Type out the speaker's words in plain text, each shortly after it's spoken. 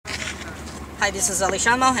Hi, this is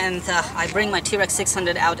AliShanMao, and I bring my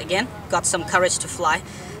TREX600 out again. Got some courage to fly.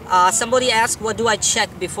 Somebody asked, what do I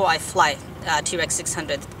check before I fly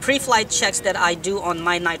TREX600? Pre-flight checks that I do on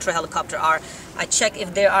my nitro helicopter are, I check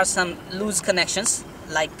if there are some loose connections,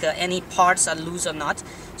 like any parts are loose or not.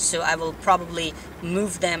 So I will probably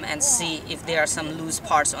move them and see if there are some loose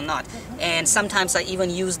parts or not. And sometimes I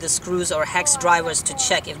even use the screws or hex drivers to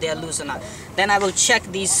check if they are loose or not. Then I will check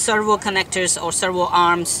these servo connectors or servo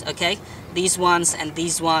arms, okay? These ones and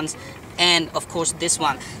these ones, and of course this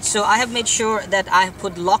one. So I have made sure that I have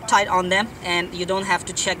put Loctite on them, and you don't have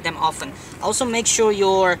to check them often. Also make sure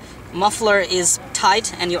your muffler is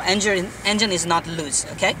tight and your engine is not loose,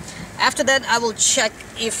 okay? After that, I will check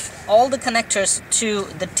if all the connectors to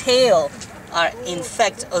the tail are in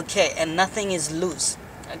fact okay and nothing is loose,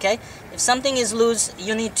 okay? If something is loose,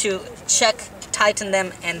 you need to check, tighten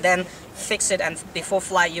them, and then fix it, and before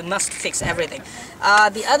fly you must fix everything.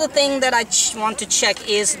 The other thing that I want to check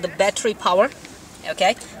is the battery power,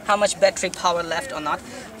 okay? How much battery power left or not.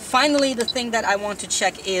 Finally, the thing that I want to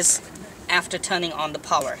check is after turning on the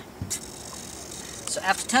power. So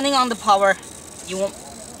after turning on the power,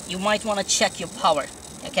 you might want to check your power,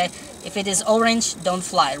 okay? If it is orange, don't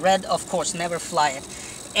fly. Red, of course, never fly it.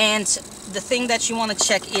 And the thing that you want to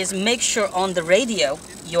check is make sure on the radio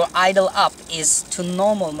your idle up is to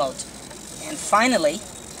normal mode. And finally,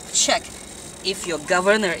 check if your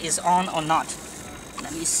governor is on or not.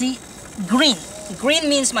 Let me see. Green. Green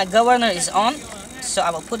means my governor is on, so I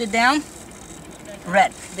will put it down.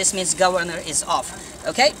 Red. This means governor is off.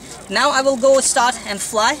 Okay? Now I will go start and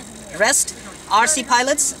fly. Rest. RC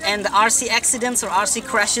pilots and RC accidents or RC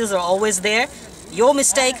crashes are always there. Your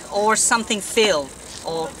mistake or something failed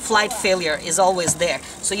or flight failure is always there.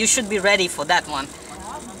 So you should be ready for that one.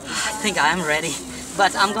 I think I am ready.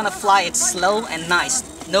 But I'm gonna fly it slow and nice.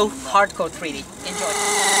 No hardcore 3D.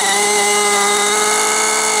 Enjoy.